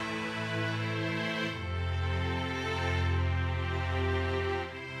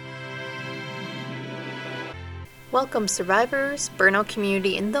Welcome survivors, burnout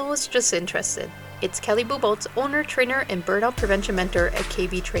community, and those just interested. It's Kelly Buboltz, owner, trainer, and burnout prevention mentor at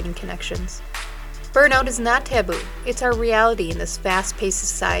KV Training Connections. Burnout is not taboo. It's our reality in this fast-paced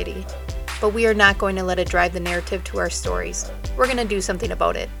society. But we are not going to let it drive the narrative to our stories. We're going to do something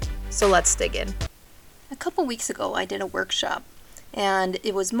about it. So let's dig in. A couple weeks ago, I did a workshop, and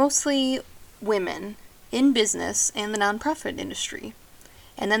it was mostly women in business and the nonprofit industry.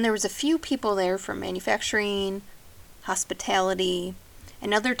 And then there was a few people there from manufacturing, hospitality,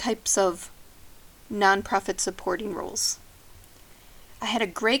 and other types of nonprofit supporting roles. I had a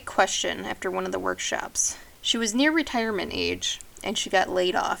great question after one of the workshops. She was near retirement age and she got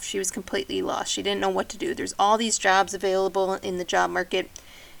laid off. She was completely lost. She didn't know what to do. There's all these jobs available in the job market,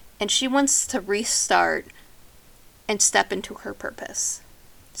 and she wants to restart and step into her purpose.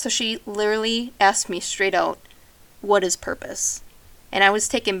 So she literally asked me straight out, what is purpose? And I was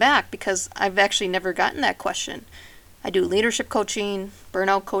taken back because I've actually never gotten that question. I do leadership coaching,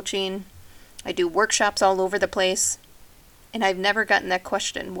 burnout coaching, I do workshops all over the place, and I've never gotten that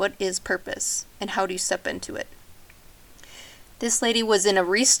question, what is purpose, and how do you step into it? This lady was in a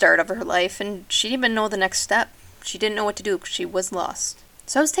restart of her life, and she didn't even know the next step. She didn't know what to do because she was lost.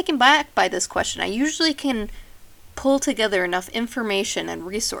 So I was taken back by this question. I usually can pull together enough information and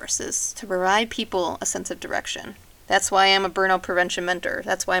resources to provide people a sense of direction. That's why I'm a burnout prevention mentor.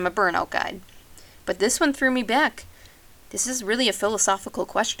 That's why I'm a burnout guide. But this one threw me back. This is really a philosophical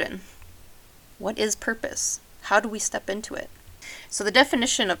question. What is purpose? How do we step into it? So the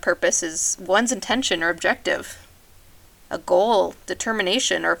definition of purpose is one's intention or objective, a goal,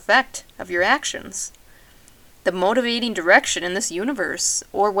 determination, or effect of your actions, the motivating direction in this universe,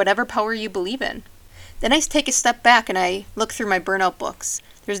 or whatever power you believe in. Then I take a step back and I look through my burnout books.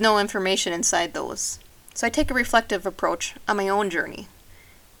 There's no information inside those. So I take a reflective approach on my own journey.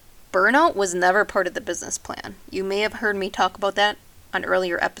 Burnout was never part of the business plan. You may have heard me talk about that on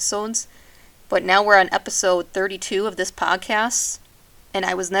earlier episodes, but now we're on episode 32 of this podcast, and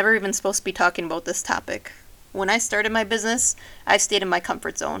I was never even supposed to be talking about this topic. When I started my business, I stayed in my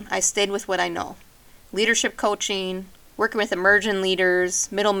comfort zone. I stayed with what I know. Leadership coaching, working with emerging leaders,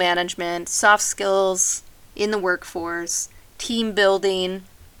 middle management, soft skills in the workforce, team building,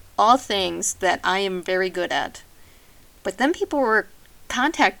 all things that I am very good at. But then people were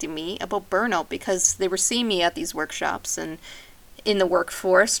contacting me about burnout because they were seeing me at these workshops and in the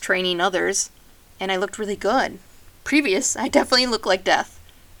workforce training others, and I looked really good. I definitely looked like death.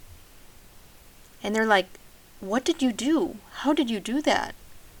 And they're like, what did you do? How did you do that?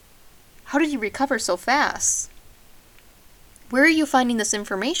 How did you recover so fast? Where are you finding this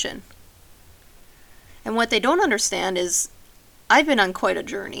information? And what they don't understand is I've been on quite a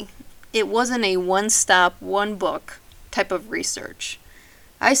journey. It wasn't a one-stop, one-book type of research.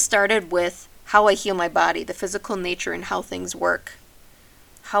 I started with how I heal my body, the physical nature and how things work,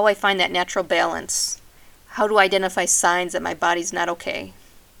 how I find that natural balance, how to identify signs that my body's not okay.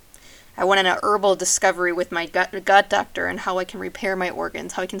 I went on a herbal discovery with my gut doctor and how I can repair my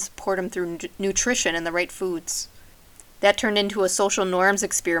organs, how I can support them through nutrition and the right foods. That turned into a social norms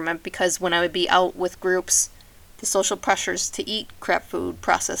experiment because when I would be out with groups, the social pressures to eat crap food,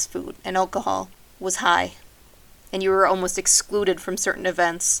 processed food, and alcohol was high, and you were almost excluded from certain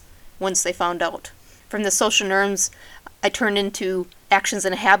events once they found out. From the social norms, I turned into actions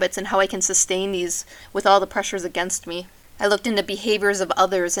and habits and how I can sustain these with all the pressures against me. I looked into behaviors of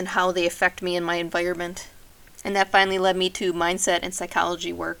others and how they affect me in my environment. And that finally led me to mindset and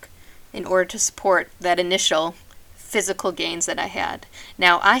psychology work in order to support that initial physical gains that I had.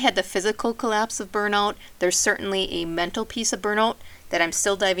 Now, I had the physical collapse of burnout. There's certainly a mental piece of burnout that I'm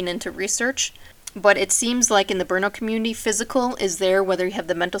still diving into research, but it seems like in the burnout community, physical is there whether you have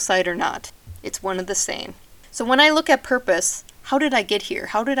the mental side or not. It's one and the same. So when I look at purpose, how did I get here?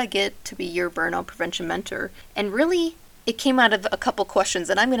 How did I get to be your burnout prevention mentor? And really, it came out of a couple questions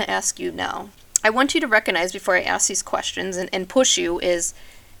that I'm going to ask you now. I want you to recognize before I ask these questions and push you is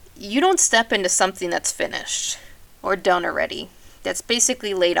you don't step into something that's finished or done already, that's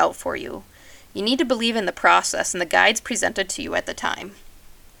basically laid out for you. You need to believe in the process and the guides presented to you at the time.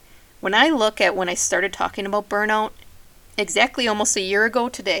 When I look at when I started talking about burnout, exactly almost a year ago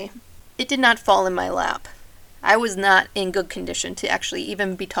today, it did not fall in my lap. I was not in good condition to actually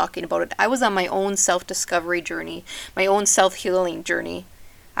even be talking about it. I was on my own self-discovery journey, my own self-healing journey.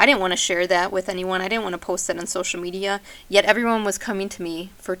 I didn't want to share that with anyone. I didn't want to post that on social media, yet everyone was coming to me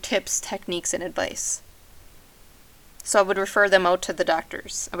for tips, techniques, and advice. So I would refer them out to the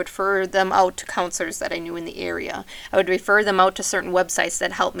doctors. I would refer them out to counselors that I knew in the area. I would refer them out to certain websites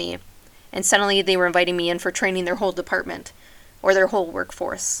that helped me. And suddenly they were inviting me in for training their whole department or their whole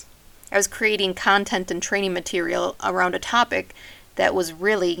workforce. I was creating content and training material around a topic that was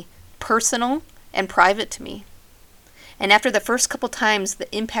really personal and private to me. And after the first couple times,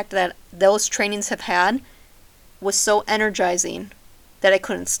 the impact that those trainings have had was so energizing that I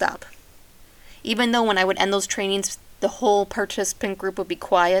couldn't stop. Even though when I would end those trainings, the whole participant group would be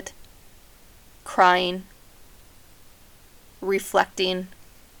quiet, crying, reflecting.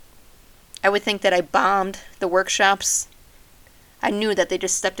 I would think that I bombed the workshops. I knew that they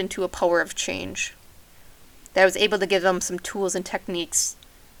just stepped into a power of change. That I was able to give them some tools and techniques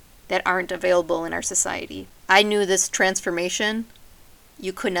that aren't available in our society. I knew this transformation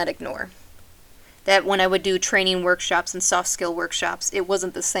you could not ignore. That when I would do training workshops and soft skill workshops, it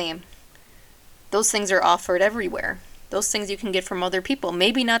wasn't the same. Those things are offered everywhere. Those things you can get from other people.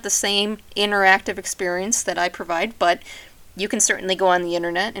 Maybe not the same interactive experience that I provide, but you can certainly go on the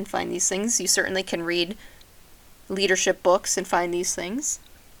internet and find these things. You certainly can read leadership books and find these things.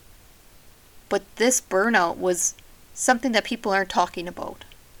 But this burnout was something that people aren't talking about.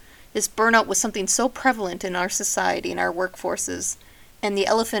 This burnout was something so prevalent in our society, in our workforces, and the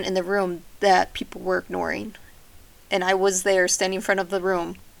elephant in the room that people were ignoring. And I was there standing in front of the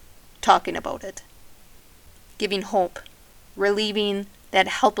room talking about it, giving hope, relieving that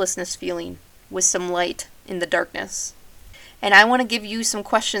helplessness feeling with some light in the darkness. And I want to give you some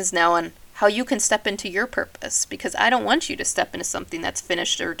questions now on how you can step into your purpose, because I don't want you to step into something that's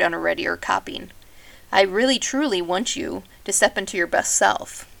finished or done already or copying. I really truly want you to step into your best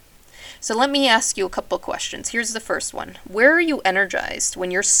self. So let me ask you a couple questions. Here's the first one. Where are you energized when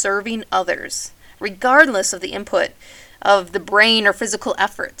you're serving others, regardless of the input of the brain or physical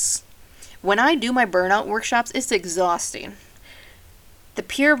efforts? When I do my burnout workshops, it's exhausting. The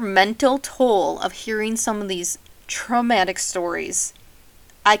pure mental toll of hearing some of these traumatic stories,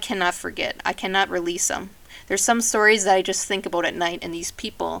 I cannot forget. I cannot release them. There's some stories that I just think about at night and these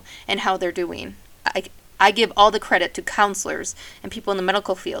people and how they're doing. I give all the credit to counselors and people in the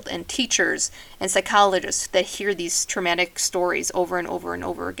medical field and teachers and psychologists that hear these traumatic stories over and over and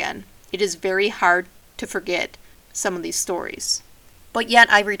over again. It is very hard to forget some of these stories. But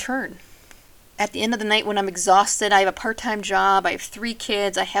yet I return. At the end of the night when I'm exhausted, I have a part-time job, I have 3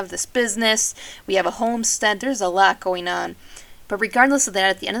 kids, I have this business, we have a homestead, there's a lot going on. But regardless of that,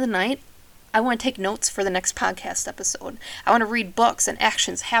 at the end of the night, I want to take notes for the next podcast episode. I want to read books and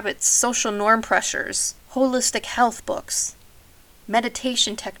actions, habits, social norm pressures, holistic health books,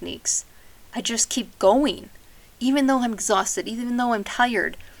 meditation techniques. I just keep going. Even though I'm exhausted, even though I'm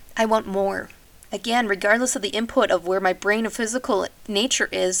tired, I want more. Again, regardless of the input of where my brain and physical nature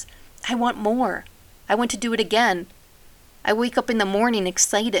is, I want more. I want to do it again. I wake up in the morning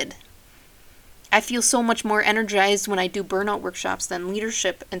excited. I feel so much more energized when I do burnout workshops than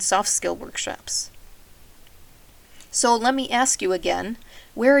leadership and soft skill workshops. So let me ask you again,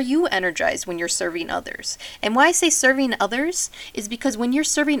 where are you energized when you're serving others? And why I say serving others is because when you're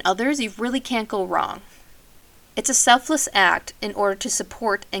serving others, you really can't go wrong. It's a selfless act in order to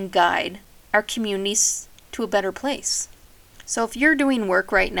support and guide our communities to a better place. So if you're doing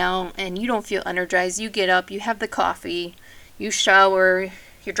work right now and you don't feel energized, you get up, you have the coffee, you shower,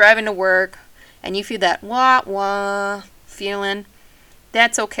 you're driving to work, and you feel that wah-wah feeling,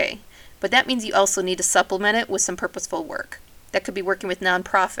 that's okay. But that means you also need to supplement it with some purposeful work. That could be working with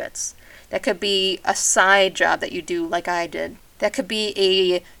nonprofits. That could be a side job that you do like I did. That could be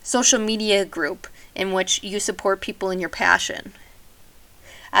a social media group in which you support people in your passion.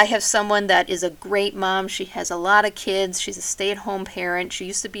 I have someone that is a great mom. She has a lot of kids. She's a stay-at-home parent. She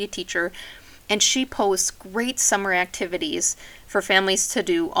used to be a teacher. And she posts great summer activities for families to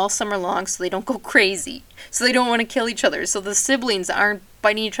do all summer long so they don't go crazy. So they don't want to kill each other. So the siblings aren't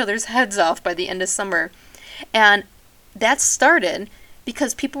biting each other's heads off by the end of summer. And that started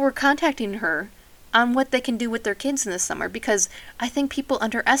because people were contacting her on what they can do with their kids in the summer, because I think people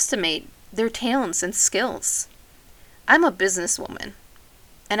underestimate their talents and skills. I'm a businesswoman.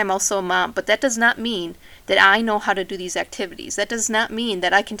 And I'm also a mom, but that does not mean that I know how to do these activities. That does not mean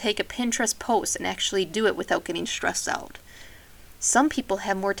that I can take a Pinterest post and actually do it without getting stressed out. Some people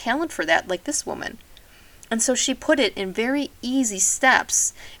have more talent for that, like this woman. And so she put it in very easy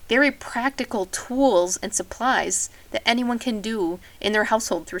steps, very practical tools and supplies that anyone can do in their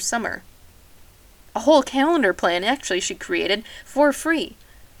household through summer. A whole calendar plan, actually, she created for free.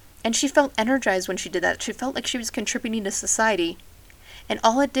 And she felt energized when she did that. She felt like she was contributing to society. And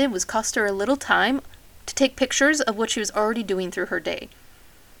all it did was cost her a little time to take pictures of what she was already doing through her day.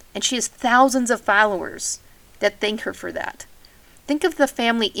 And she has thousands of followers that thank her for that. Think of the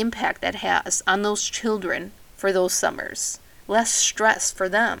family impact that has on those children for those summers. Less stress for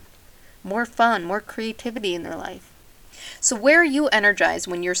them. More fun, more creativity in their life. So where are you energized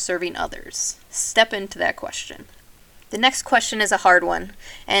when you're serving others? Step into that question. The next question is a hard one,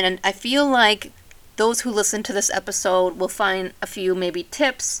 and I feel like those who listen to this episode will find a few maybe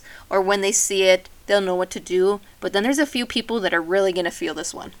tips, or when they see it, they'll know what to do, but then there's a few people that are really going to feel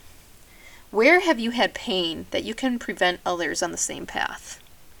this one. Where have you had pain that you can prevent others on the same path?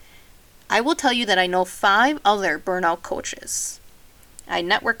 I will tell you that I know 5 other burnout coaches. I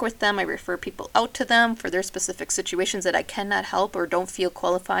network with them, I refer people out to them for their specific situations that I cannot help or don't feel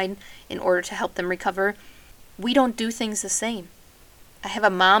qualified in order to help them recover. We don't do things the same. I have a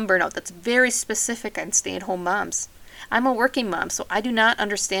mom burnout that's very specific on stay-at-home moms. I'm a working mom, so I do not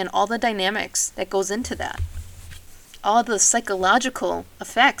understand all the dynamics that goes into that. All the psychological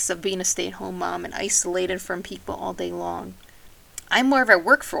effects of being a stay-at-home mom and isolated from people all day long. I'm more of a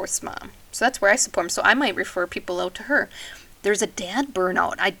workforce mom, so that's where I support them, so I might refer people out to her. There's a dad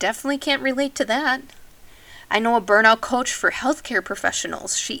burnout. I definitely can't relate to that. I know a burnout coach for healthcare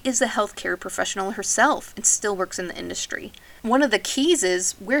professionals. She is a healthcare professional herself and still works in the industry. One of the keys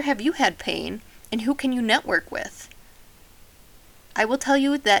is, where have you had pain and who can you network with? I will tell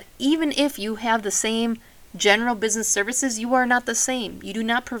you that even if you have the same general business services, you are not the same. You do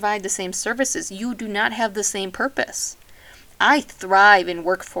not provide the same services. You do not have the same purpose. I thrive in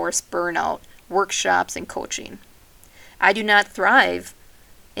workforce burnout, workshops, and coaching. I do not thrive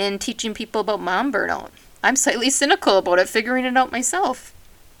in teaching people about mom burnout. I'm slightly cynical about it, figuring it out myself.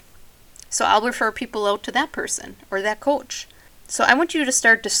 So I'll refer people out to that person or that coach. So I want you to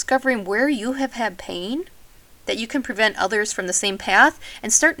start discovering where you have had pain that you can prevent others from the same path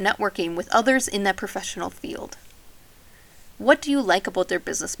and start networking with others in that professional field. What do you like about their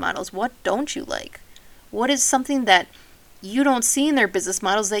business models? What don't you like? What is something that you don't see in their business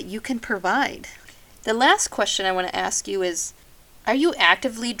models that you can provide? The last question I want to ask you is, are you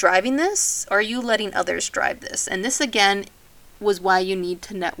actively driving this, or are you letting others drive this? And this, again, was why you need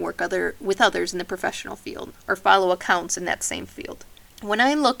to network with others in the professional field or follow accounts in that same field. When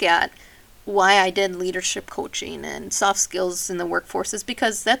I look at why I did leadership coaching and soft skills in the workforce, is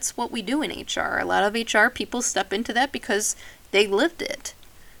because that's what we do in HR. A lot of HR people step into that because they lived it.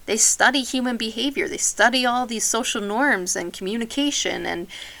 They study human behavior. They study all these social norms and communication and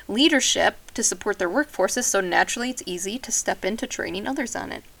leadership to support their workforces, so naturally it's easy to step into training others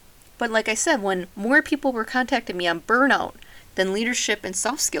on it. But like I said, when more people were contacting me on burnout than leadership and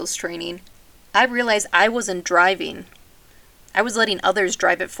soft skills training, I realized I wasn't driving. I was letting others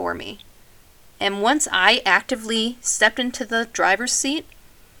drive it for me. And once I actively stepped into the driver's seat,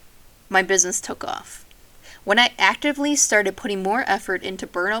 my business took off. When I actively started putting more effort into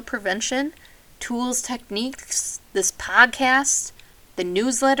burnout prevention, tools, techniques, this podcast, the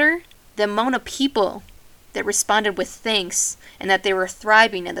newsletter, the amount of people that responded with thanks and that they were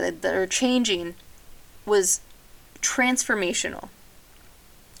thriving and that they're changing was transformational.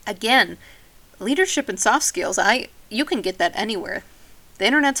 Again, leadership and soft skills, you can get that anywhere. The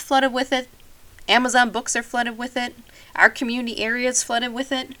internet's flooded with it. Amazon books are flooded with it. Our community area is flooded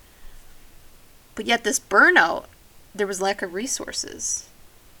with it. But yet this burnout, there was lack of resources.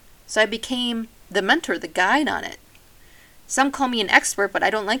 So I became the mentor, the guide on it. Some call me an expert, but I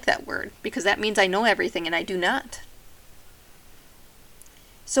don't like that word because that means I know everything and I do not.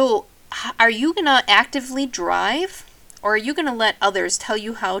 So are you going to actively drive, or are you going to let others tell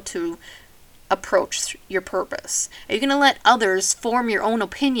you how to approach your purpose? Are you going to let others form your own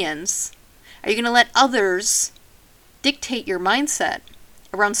opinions? Are you going to let others dictate your mindset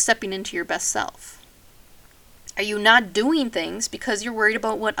around stepping into your best self? Are you not doing things because you're worried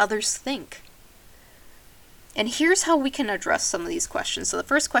about what others think? And here's how we can address some of these questions. So the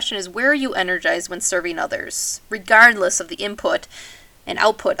first question is, where are you energized when serving others, regardless of the input and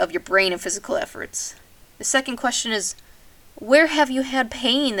output of your brain and physical efforts? The second question is, where have you had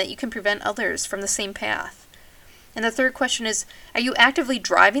pain that you can prevent others from the same path? And the third question is, are you actively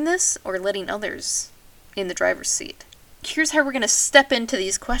driving this or letting others in the driver's seat? Here's how we're going to step into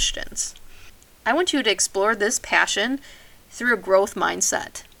these questions. I want you to explore this passion through a growth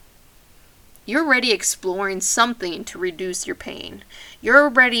mindset. You're already exploring something to reduce your pain. You're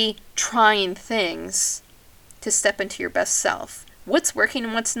already trying things to step into your best self. What's working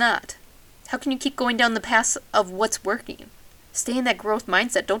and what's not? How can you keep going down the path of what's working? Stay in that growth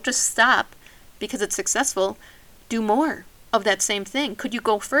mindset. Don't just stop because it's successful. Do more of that same thing. Could you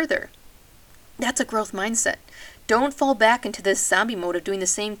go further? That's a growth mindset. Don't fall back into this zombie mode of doing the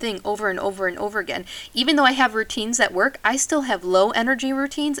same thing over and over and over again. Even though I have routines at work, I still have low energy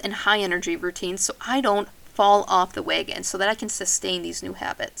routines and high energy routines, so I don't fall off the wagon, so that I can sustain these new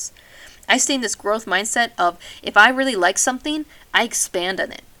habits. I stay in this growth mindset of, if I really like something, I expand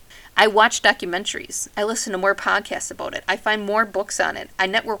on it. I watch documentaries. I listen to more podcasts about it. I find more books on it. I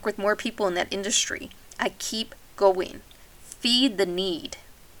network with more people in that industry. I keep going. Feed the need.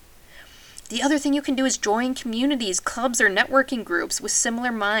 The other thing you can do is join communities, clubs, or networking groups with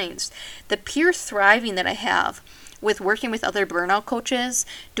similar minds. The peer thriving that I have with working with other burnout coaches,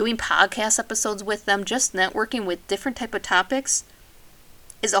 doing podcast episodes with them, just networking with different type of topics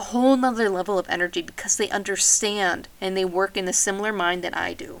is a whole nother level of energy because they understand and they work in a similar mind that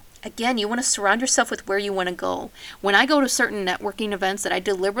I do. Again, you want to surround yourself with where you want to go. When I go to certain networking events that I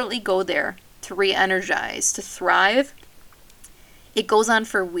deliberately go there to re-energize, to thrive, it goes on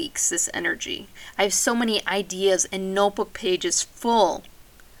for weeks, this energy. I have so many ideas and notebook pages full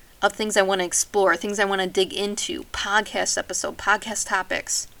of things I want to explore, things I want to dig into, podcast episode, podcast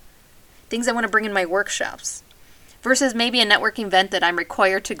topics, things I want to bring in my workshops, versus maybe a networking event that I'm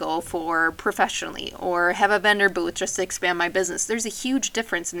required to go for professionally or have a vendor booth just to expand my business. There's a huge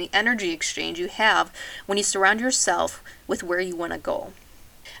difference in the energy exchange you have when you surround yourself with where you want to go.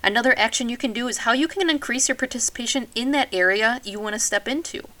 Another action you can do is how you can increase your participation in that area you want to step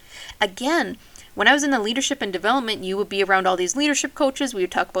into. Again, when I was in the leadership and development, you would be around all these leadership coaches. We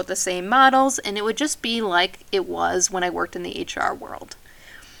would talk about the same models, and it would just be like it was when I worked in the HR world.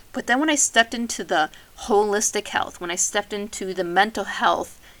 But then when I stepped into the holistic health, when I stepped into the mental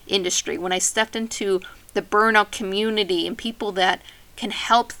health industry, when I stepped into the burnout community and people that can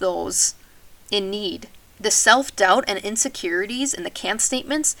help those in need, the self-doubt and insecurities and the can't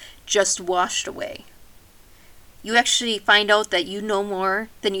statements just washed away. You actually find out that you know more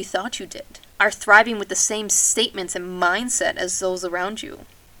than you thought you did, are thriving with the same statements and mindset as those around you.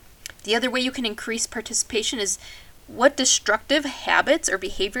 The other way you can increase participation is what destructive habits or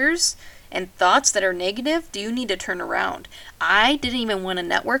behaviors and thoughts that are negative do you need to turn around? I didn't even want to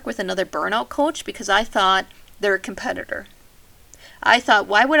network with another burnout coach because I thought they're a competitor. I thought,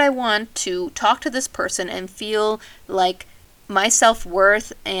 why would I want to talk to this person and feel like my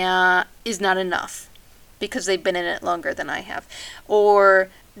self-worth is not enough because they've been in it longer than I have? Or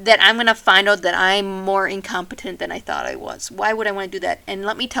that I'm going to find out that I'm more incompetent than I thought I was. Why would I want to do that? And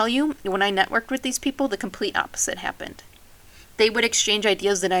let me tell you, when I networked with these people, the complete opposite happened. They would exchange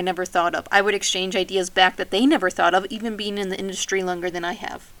ideas that I never thought of. I would exchange ideas back that they never thought of, even being in the industry longer than I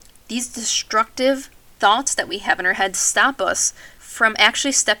have. These destructive thoughts that we have in our heads stop us from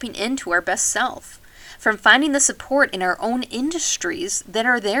actually stepping into our best self, from finding the support in our own industries that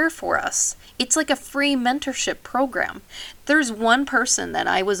are there for us. It's like a free mentorship program. There's one person that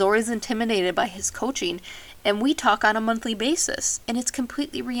I was always intimidated by his coaching, and we talk on a monthly basis, and it's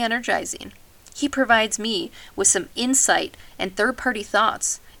completely re-energizing. He provides me with some insight and third-party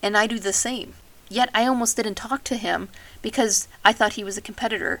thoughts, and I do the same. Yet I almost didn't talk to him because I thought he was a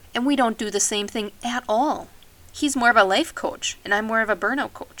competitor, and we don't do the same thing at all. He's more of a life coach, and I'm more of a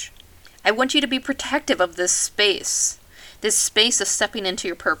burnout coach. I want you to be protective of this space of stepping into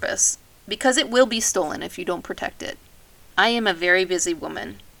your purpose, because it will be stolen if you don't protect it. I am a very busy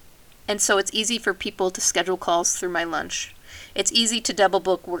woman, and so it's easy for people to schedule calls through my lunch. It's easy to double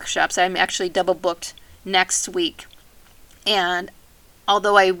book workshops. I'm actually double booked next week. And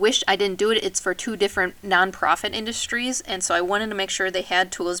although I wish I didn't do it, it's for two different nonprofit industries, and so I wanted to make sure they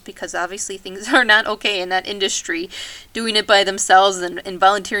had tools because obviously things are not okay in that industry, doing it by themselves and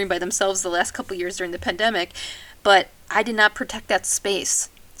volunteering by themselves the last couple years during the pandemic. But I did not protect that space.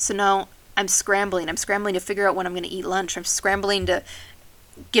 So now I'm scrambling. I'm scrambling to figure out when I'm going to eat lunch. I'm scrambling to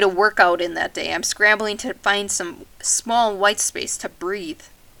get a workout in that day. I'm scrambling to find some small white space to breathe.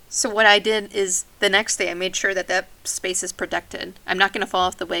 So what I did is the next day I made sure that that space is protected. I'm not going to fall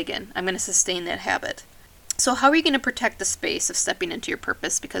off the wagon. I'm going to sustain that habit. So how are you going to protect the space of stepping into your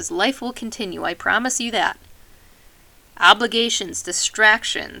purpose? Because life will continue. I promise you that. Obligations,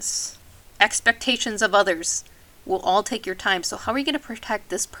 distractions, expectations of others will all take your time. So how are you going to protect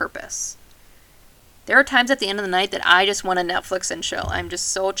this purpose? There are times at the end of the night that I just want to Netflix and chill. I'm just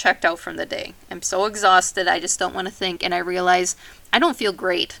so checked out from the day. I'm so exhausted. I just don't want to think. And I realize I don't feel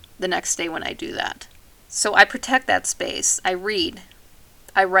great the next day when I do that. So I protect that space. I read.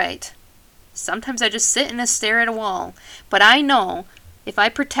 I write. Sometimes I just sit and stare at a wall. But I know if I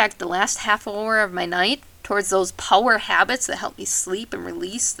protect the last half hour of my night towards those power habits that help me sleep and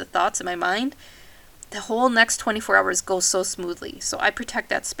release the thoughts in my mind, the whole next 24 hours goes so smoothly. So I protect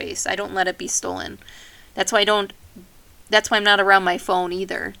that space. I don't let it be stolen. That's why I'm not around my phone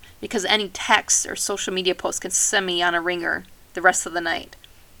either, because any text or social media post can send me on a ringer the rest of the night.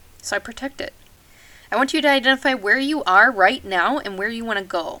 So I protect it. I want you to identify where you are right now and where you want to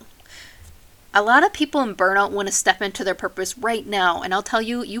go. A lot of people in burnout want to step into their purpose right now, and I'll tell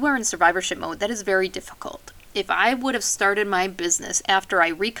you, you are in survivorship mode. That is very difficult. If I would have started my business after I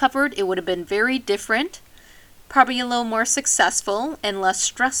recovered, it would have been very different, probably a little more successful and less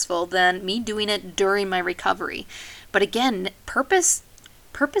stressful than me doing it during my recovery. But again, purpose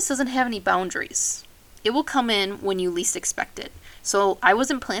doesn't have any boundaries. It will come in when you least expect it. So I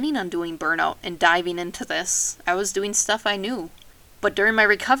wasn't planning on doing burnout and diving into this. I was doing stuff I knew. But during my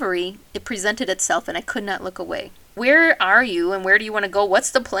recovery, it presented itself and I could not look away. Where are you and where do you want to go?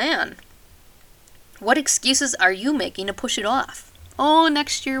 What's the plan? What excuses are you making to push it off? Oh,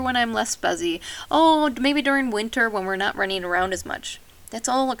 next year when I'm less busy. Oh, maybe during winter when we're not running around as much. That's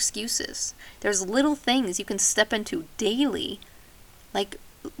all excuses. There's little things you can step into daily, like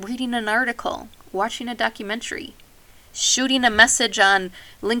reading an article, watching a documentary, shooting a message on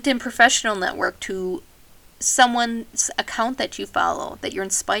LinkedIn Professional Network to someone's account that you follow, that you're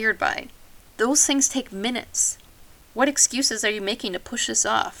inspired by. Those things take minutes. What excuses are you making to push this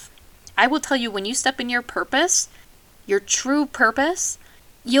off? I will tell you, when you step in your purpose, your true purpose,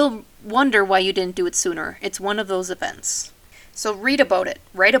 you'll wonder why you didn't do it sooner. It's one of those events. So read about it,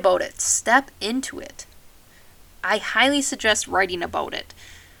 write about it, step into it. I highly suggest writing about it.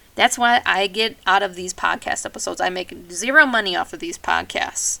 That's why I get out of these podcast episodes. I make zero money off of these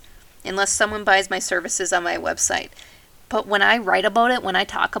podcasts, unless someone buys my services on my website. But when I write about it, when I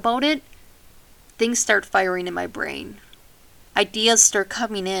talk about it, things start firing in my brain. Ideas start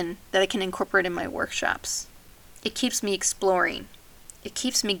coming in that I can incorporate in my workshops. It keeps me exploring. It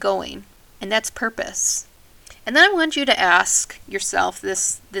keeps me going. And that's purpose. And then I want you to ask yourself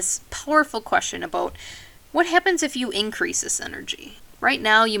this powerful question about what happens if you increase this energy. Right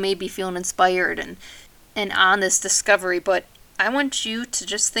now you may be feeling inspired and on this discovery, but I want you to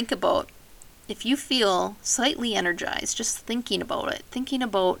just think about, if you feel slightly energized, just thinking about it, thinking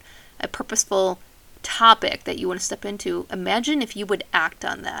about a purposeful topic that you want to step into, imagine if you would act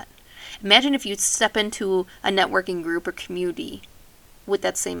on that. Imagine if you'd step into a networking group or community with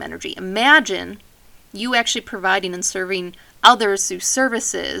that same energy. Imagine you actually providing and serving others through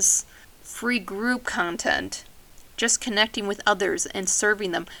services, free group content, just connecting with others and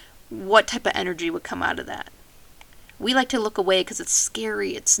serving them. What type of energy would come out of that? We like to look away because it's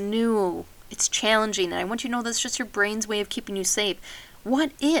scary, it's new, it's challenging, and I want you to know that's just your brain's way of keeping you safe.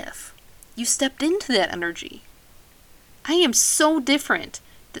 What if you stepped into that energy? I am so different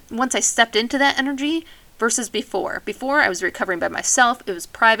once I stepped into that energy versus before. Before, I was recovering by myself. It was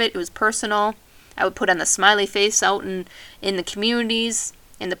private. It was personal. I would put on the smiley face out in the communities,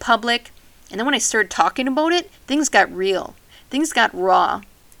 in the public. And then when I started talking about it, things got real. Things got raw.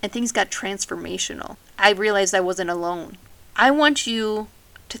 And things got transformational. I realized I wasn't alone. I want you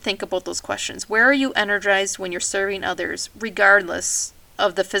to think about those questions. Where are you energized when you're serving others, regardless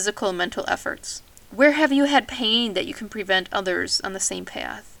of the physical and mental efforts? Where have you had pain that you can prevent others on the same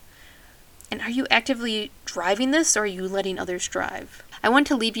path? And are you actively driving this, or are you letting others drive? I want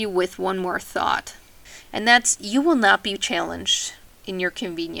to leave you with one more thought, and that's, you will not be challenged in your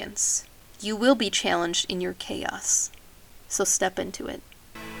convenience. You will be challenged in your chaos. So step into it.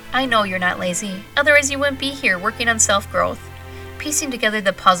 I know you're not lazy, otherwise you wouldn't be here working on self-growth. Piecing together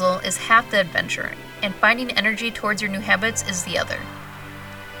the puzzle is half the adventure, and finding energy towards your new habits is the other.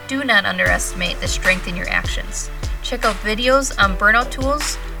 Do not underestimate the strength in your actions. Check out videos on burnout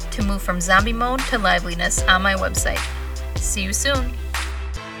tools to move from zombie mode to liveliness on my website. See you soon.